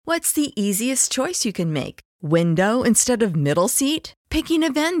What's the easiest choice you can make? Window instead of middle seat? Picking a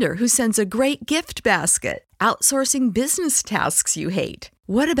vendor who sends a great gift basket? Outsourcing business tasks you hate?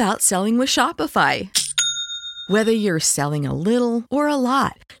 What about selling with Shopify? Whether you're selling a little or a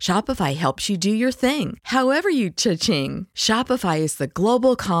lot, Shopify helps you do your thing, however you cha-ching. Shopify is the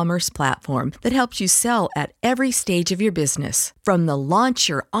global commerce platform that helps you sell at every stage of your business. From the launch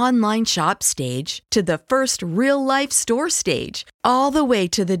your online shop stage to the first real-life store stage, all the way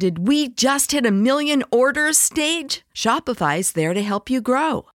to the did we just hit a million orders stage. Shopify's there to help you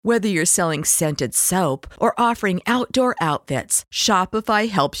grow. Whether you're selling scented soap or offering outdoor outfits, Shopify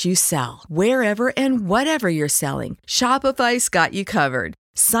helps you sell. Wherever and whatever you're selling, Shopify's got you covered.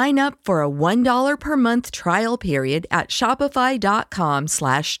 Sign up for a $1 per month trial period at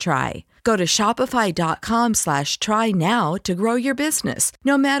shopify.com/try. Go to shopify.com/try now to grow your business,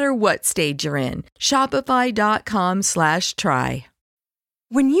 no matter what stage you're in. Shopify.com/try.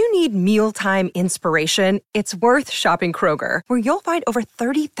 When you need mealtime inspiration, it's worth shopping Kroger, where you'll find over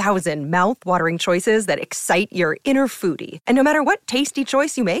 30,000 mouth-watering choices that excite your inner foodie. And no matter what tasty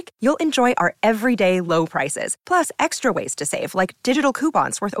choice you make, you'll enjoy our everyday low prices, plus extra ways to save, like digital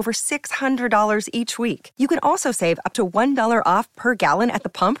coupons worth over $600 each week. You can also save up to $1 off per gallon at the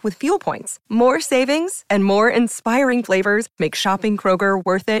pump with fuel points. More savings and more inspiring flavors make shopping Kroger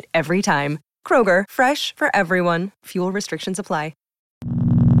worth it every time. Kroger, fresh for everyone. Fuel restrictions apply.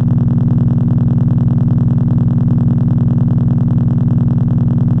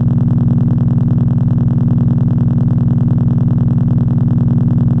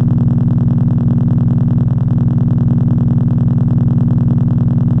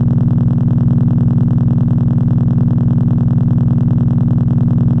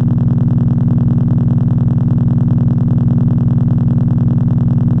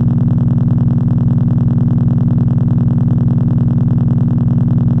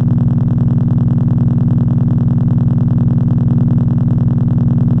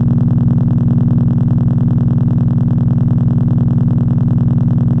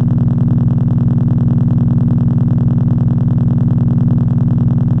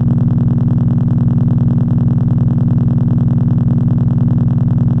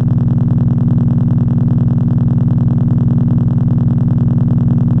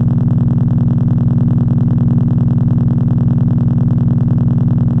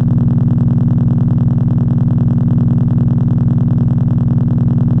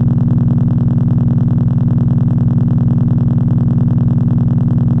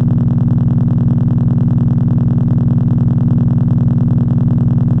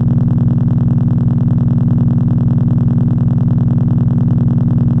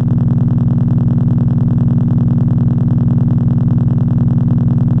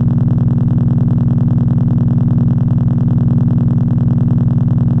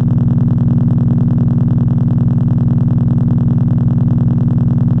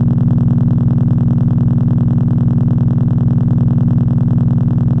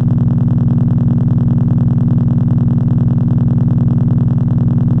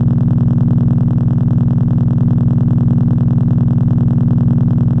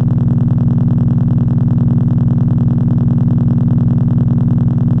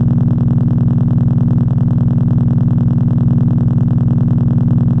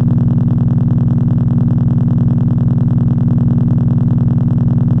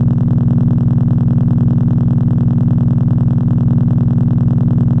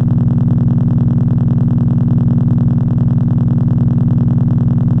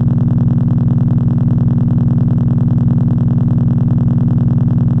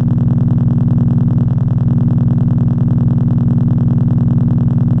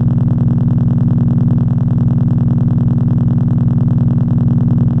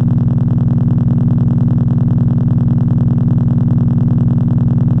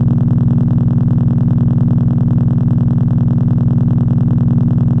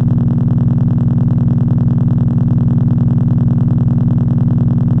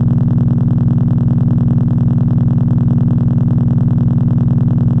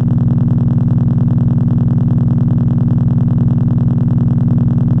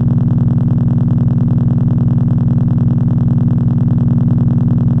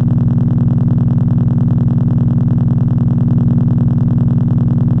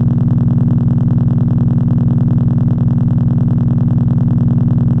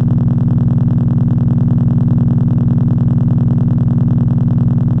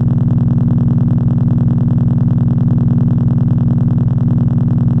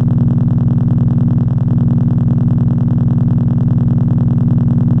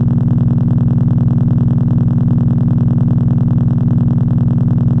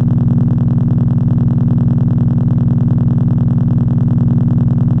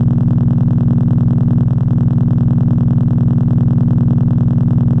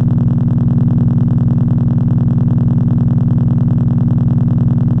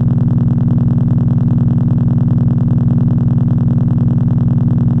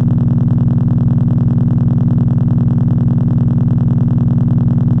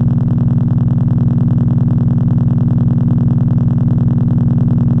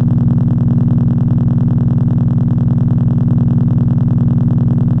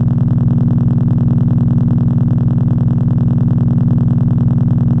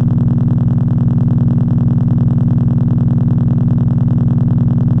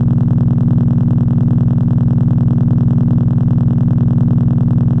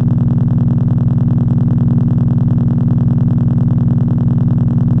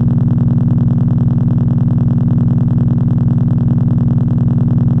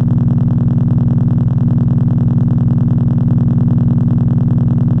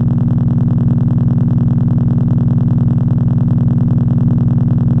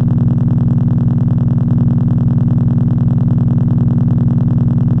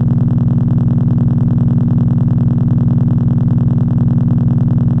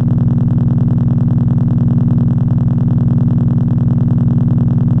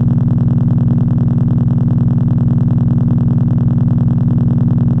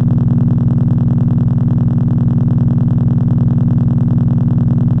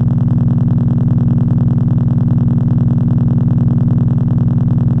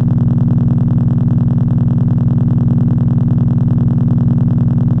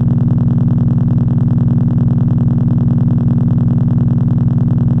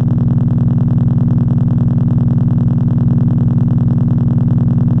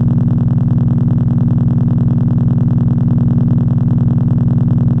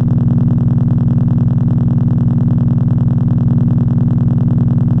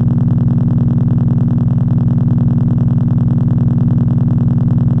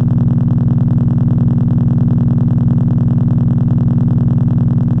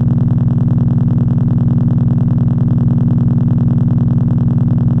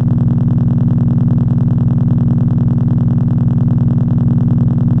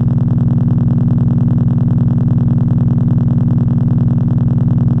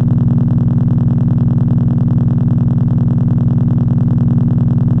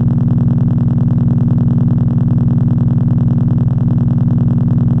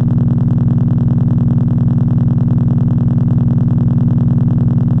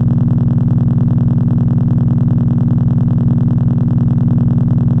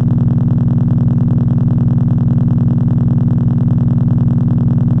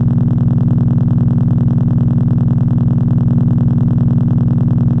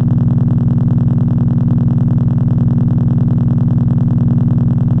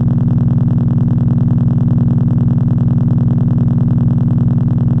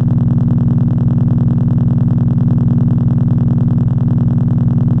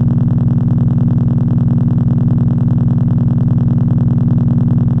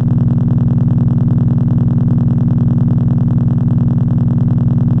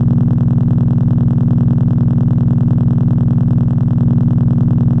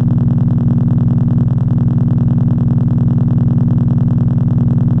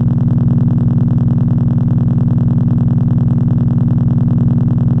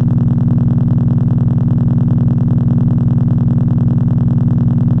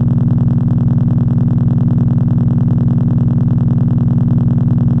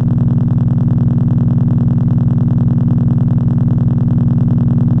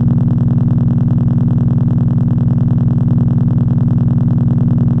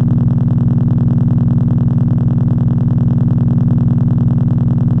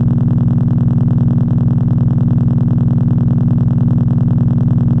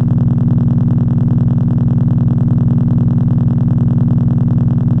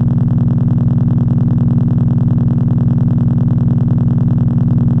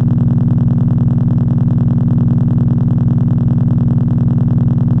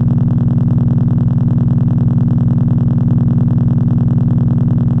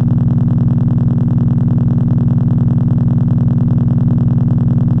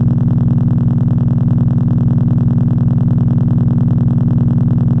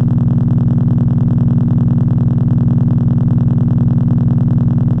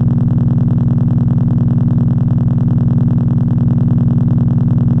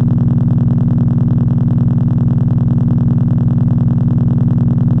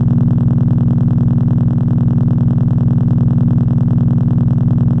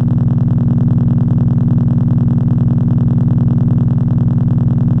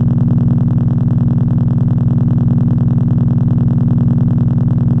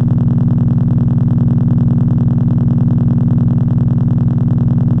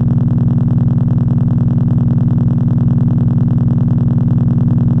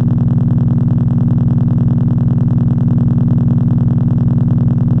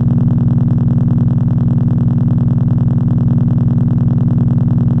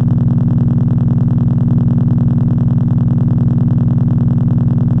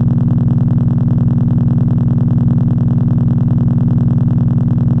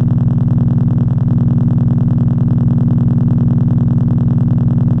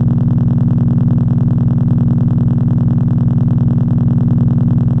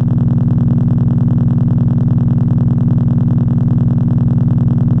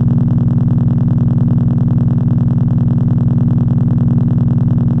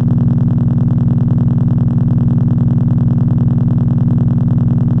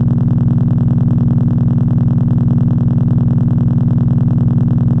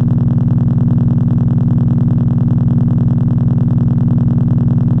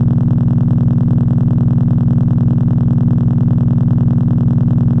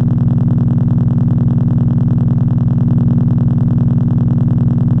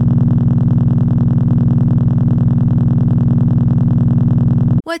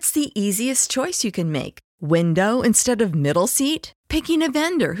 What's the easiest choice you can make? Window instead of middle seat? Picking a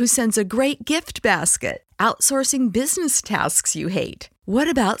vendor who sends a great gift basket? Outsourcing business tasks you hate? What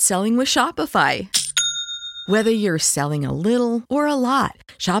about selling with Shopify? Whether you're selling a little or a lot,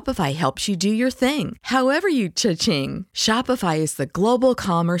 Shopify helps you do your thing, however you cha-ching. Shopify is the global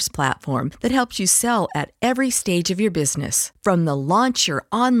commerce platform that helps you sell at every stage of your business. From the launch your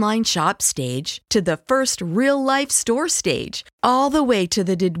online shop stage to the first real-life store stage, all the way to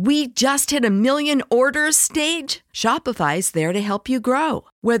the did we just hit a million orders stage. Shopify's there to help you grow.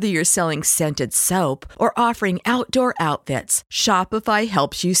 Whether you're selling scented soap or offering outdoor outfits, Shopify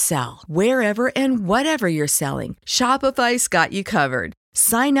helps you sell. Wherever and whatever you're selling, Shopify's got you covered.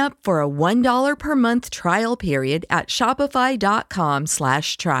 Sign up for a $1 per month trial period at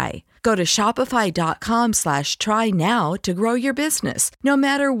shopify.com/try. Go to shopify.com/try now to grow your business, no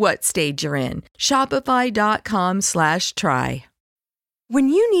matter what stage you're in. Shopify.com/try. When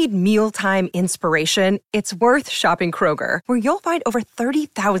you need mealtime inspiration, it's worth shopping Kroger, where you'll find over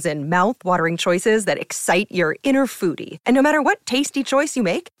 30,000 mouth-watering choices that excite your inner foodie. And no matter what tasty choice you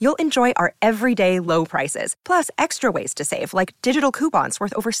make, you'll enjoy our everyday low prices, plus extra ways to save, like digital coupons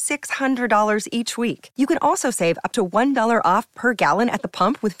worth over $600 each week. You can also save up to $1 off per gallon at the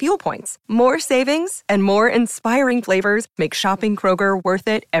pump with fuel points. More savings and more inspiring flavors make shopping Kroger worth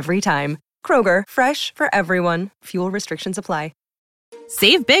it every time. Kroger, fresh for everyone. Fuel restrictions apply.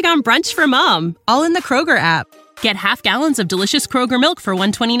 Save big on brunch for mom, all in the Kroger app. Get half gallons of delicious Kroger milk for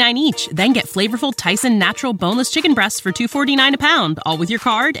 $1.29 each. Then get flavorful Tyson natural boneless chicken breasts for $2.49 a pound, all with your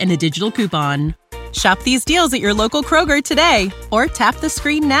card and a digital coupon. Shop these deals at your local Kroger today, or tap the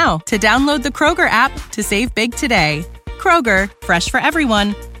screen now to download the Kroger app to save big today. Kroger, fresh for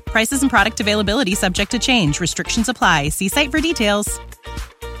everyone. Prices and product availability subject to change. Restrictions apply. See site for details.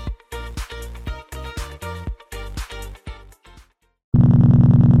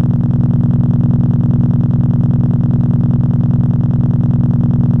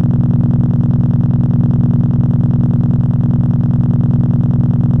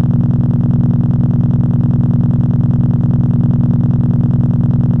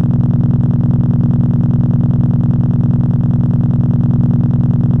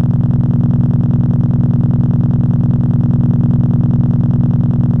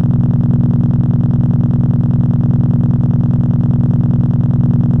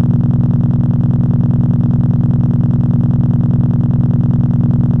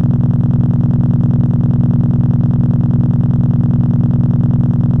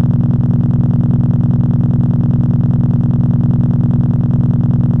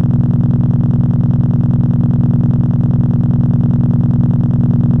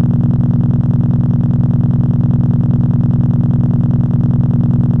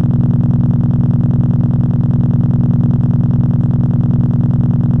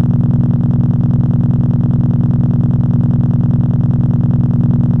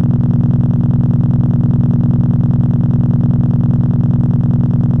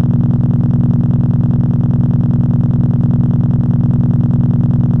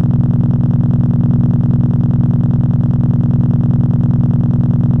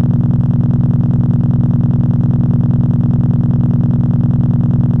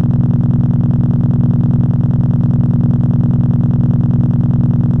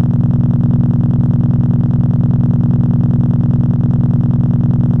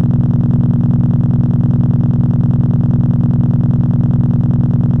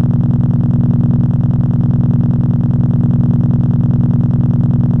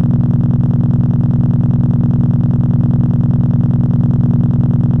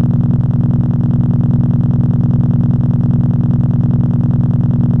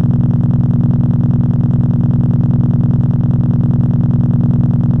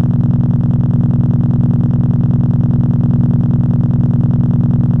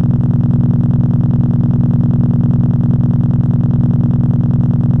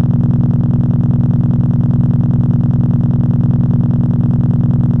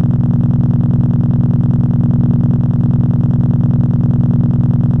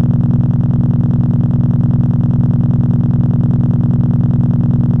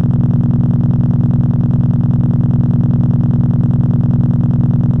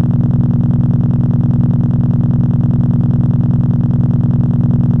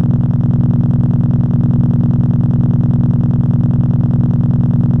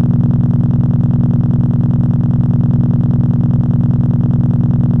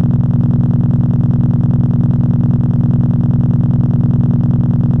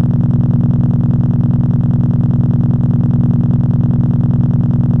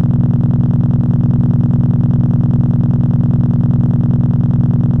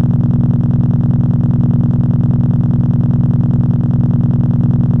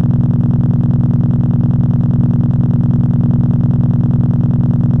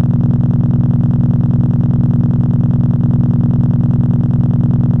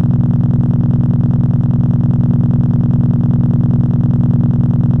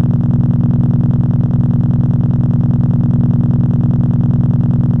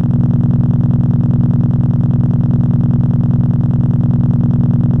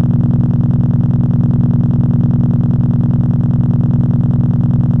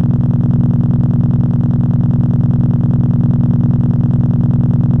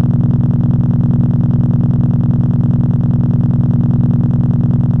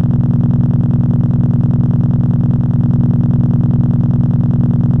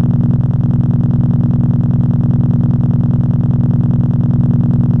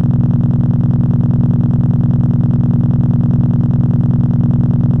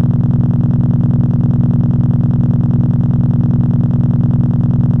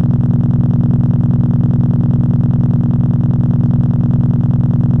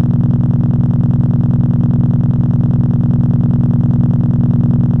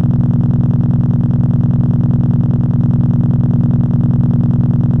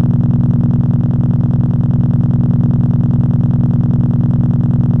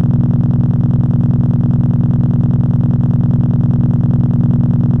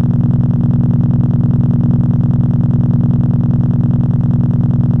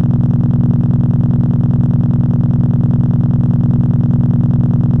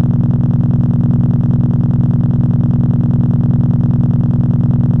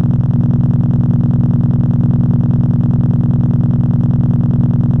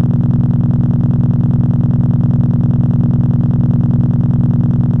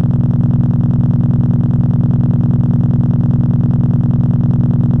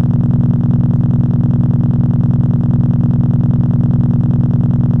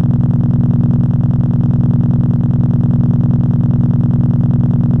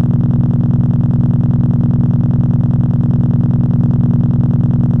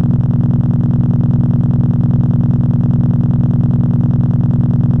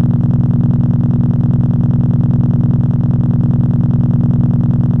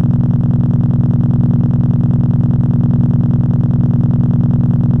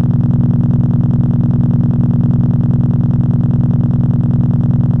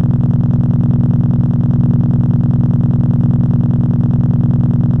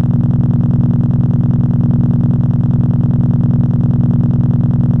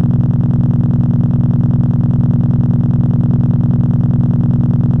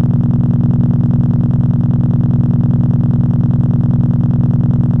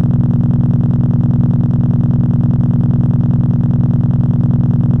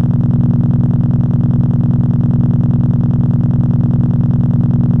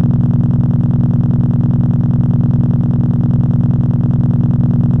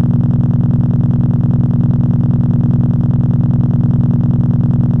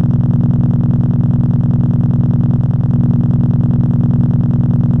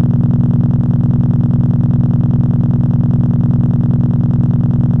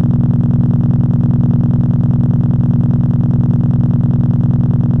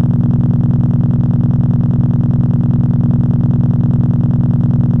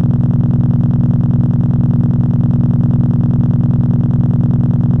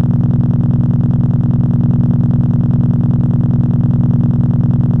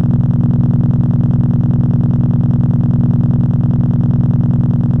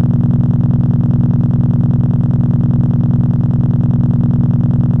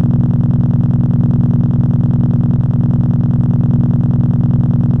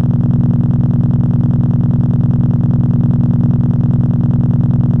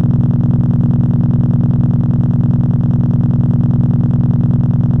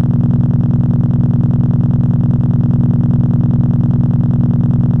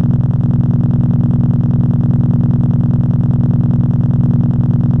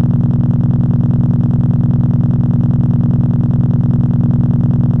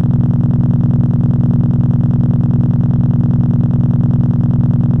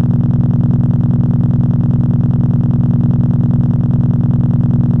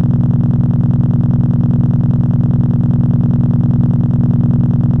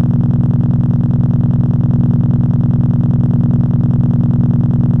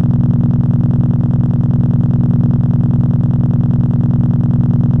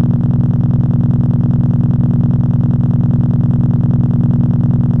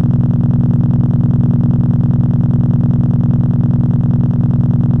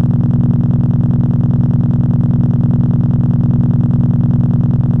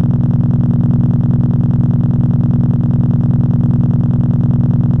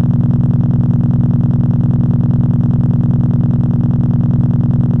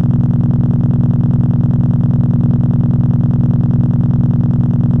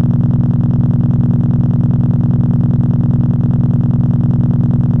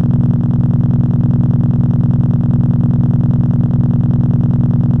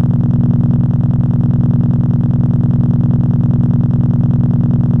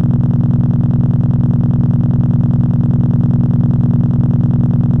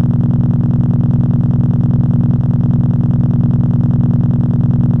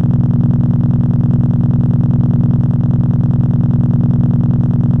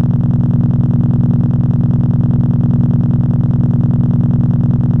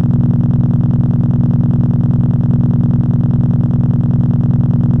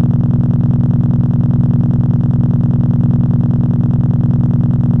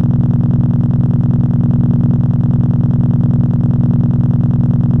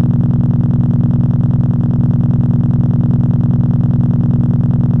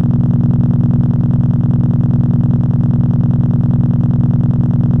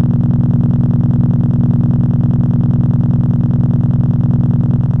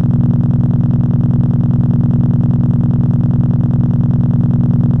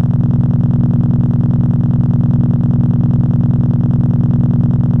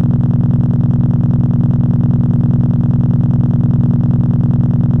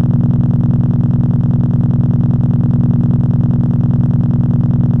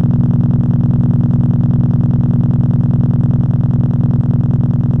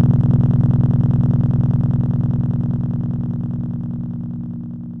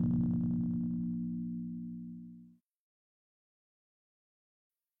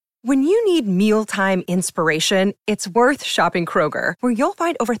 When you need mealtime inspiration, it's worth shopping Kroger, where you'll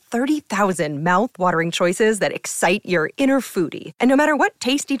find over 30,000 mouth-watering choices that excite your inner foodie. And no matter what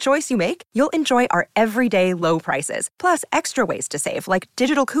tasty choice you make, you'll enjoy our everyday low prices, plus extra ways to save, like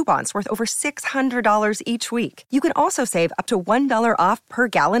digital coupons worth over $600 each week. You can also save up to $1 off per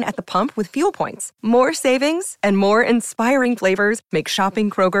gallon at the pump with fuel points. More savings and more inspiring flavors make shopping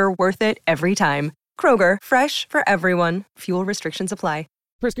Kroger worth it every time. Kroger, fresh for everyone. Fuel restrictions apply.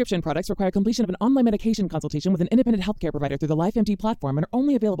 Prescription products require completion of an online medication consultation with an independent healthcare provider through the LifeMD platform and are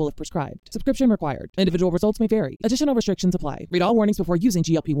only available if prescribed. Subscription required. Individual results may vary. Additional restrictions apply. Read all warnings before using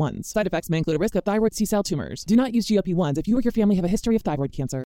GLP-1s. Side effects may include a risk of thyroid C-cell tumors. Do not use GLP-1s if you or your family have a history of thyroid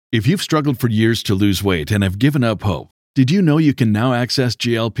cancer. If you've struggled for years to lose weight and have given up hope, did you know you can now access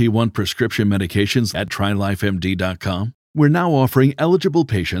GLP-1 prescription medications at TryLifeMD.com? We're now offering eligible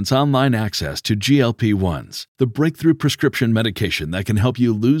patients online access to GLP-1s, the breakthrough prescription medication that can help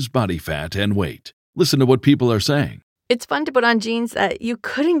you lose body fat and weight. Listen to what people are saying. It's fun to put on jeans that you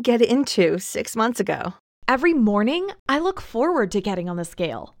couldn't get into 6 months ago. Every morning, I look forward to getting on the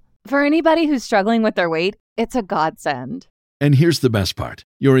scale. For anybody who's struggling with their weight, it's a godsend. And here's the best part.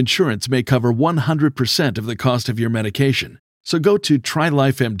 Your insurance may cover 100% of the cost of your medication. So go to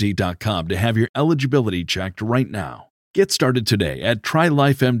TryLifeMD.com to have your eligibility checked right now. Get started today at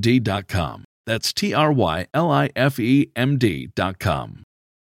TryLifeMD.com. That's TryLifeMD.com.